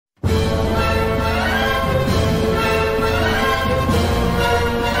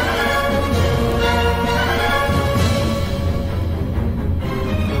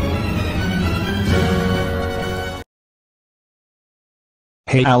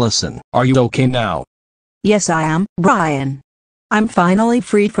Hey Allison, are you okay now? Yes I am, Brian. I'm finally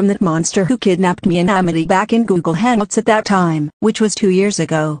freed from that monster who kidnapped me and Amity back in Google Hangouts at that time, which was 2 years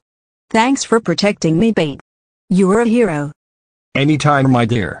ago. Thanks for protecting me, babe. You were a hero. Anytime, my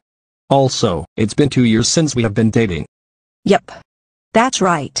dear. Also, it's been 2 years since we have been dating. Yep. That's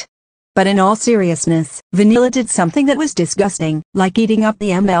right. But in all seriousness, Vanilla did something that was disgusting, like eating up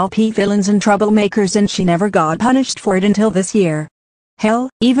the MLP villains and troublemakers, and she never got punished for it until this year.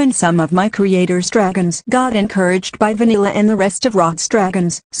 Hell, even some of my creators' dragons got encouraged by Vanilla and the rest of Rod's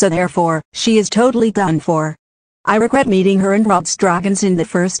dragons, so therefore, she is totally done for. I regret meeting her and Rod's dragons in the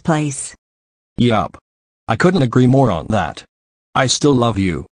first place. Yup. I couldn't agree more on that. I still love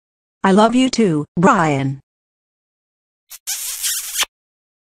you. I love you too, Brian.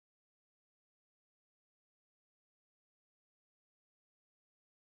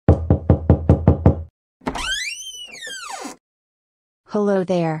 Hello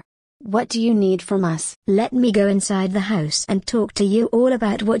there. What do you need from us? Let me go inside the house and talk to you all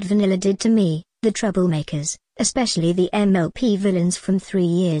about what Vanilla did to me, the troublemakers, especially the MLP villains from 3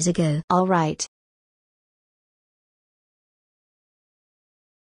 years ago. All right.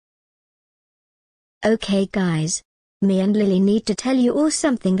 Okay guys. Me and Lily need to tell you all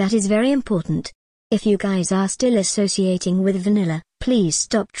something that is very important. If you guys are still associating with Vanilla, please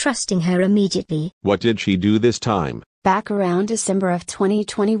stop trusting her immediately. What did she do this time? Back around December of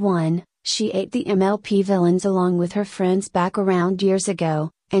 2021, she ate the MLP villains along with her friends back around years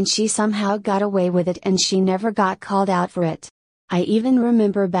ago, and she somehow got away with it and she never got called out for it. I even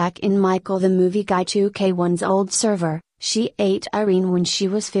remember back in Michael the Movie Guy 2K1's old server, she ate Irene when she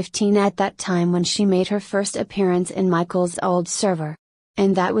was 15 at that time when she made her first appearance in Michael's old server.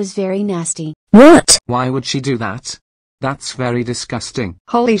 And that was very nasty. What? Why would she do that? That's very disgusting.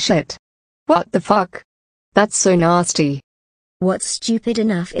 Holy shit. What the fuck? That's so nasty. What's stupid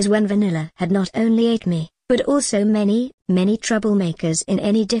enough is when Vanilla had not only ate me, but also many troublemakers in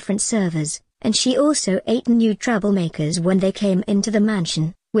any different servers, and she also ate new troublemakers when they came into the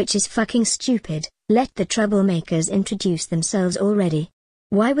mansion, which is fucking stupid. Let the troublemakers introduce themselves already.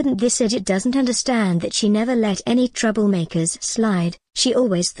 Why wouldn't this idiot doesn't understand that she never let any troublemakers slide? She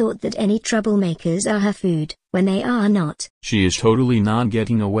always thought that any troublemakers are her food, when they are not. She is totally not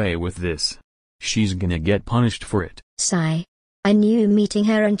getting away with this. She's gonna get punished for it. Sigh. I knew meeting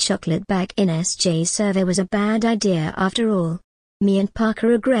her and Chocolate back in SJ's server was a bad idea after all. Me and Parker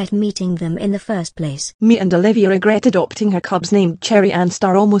regret meeting them in the first place. Me and Olivia regret adopting her cubs named Cherry and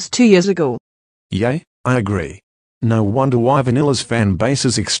Star almost 2 years ago. Yay, I agree. No wonder why Vanilla's fan base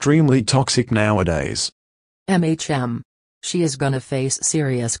is extremely toxic nowadays. MHM. She is gonna face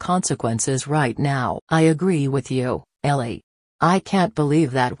serious consequences right now. I agree with you, Ellie. I can't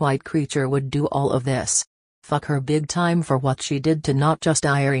believe that white creature would do all of this. Fuck her big time for what she did to not just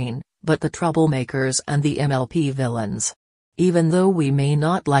Irene, but the troublemakers and the MLP villains. Even though we may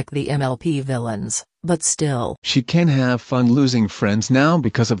not like the MLP villains, but still. She can have fun losing friends now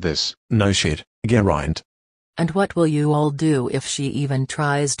because of this. No shit, get right. And what will you all do if she even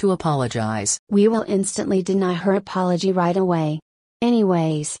tries to apologize? We will instantly deny her apology right away.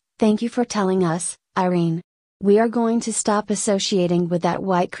 Anyways, thank you for telling us, Irene. We are going to stop associating with that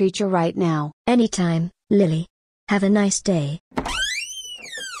white creature right now. Anytime, Lily. Have a nice day.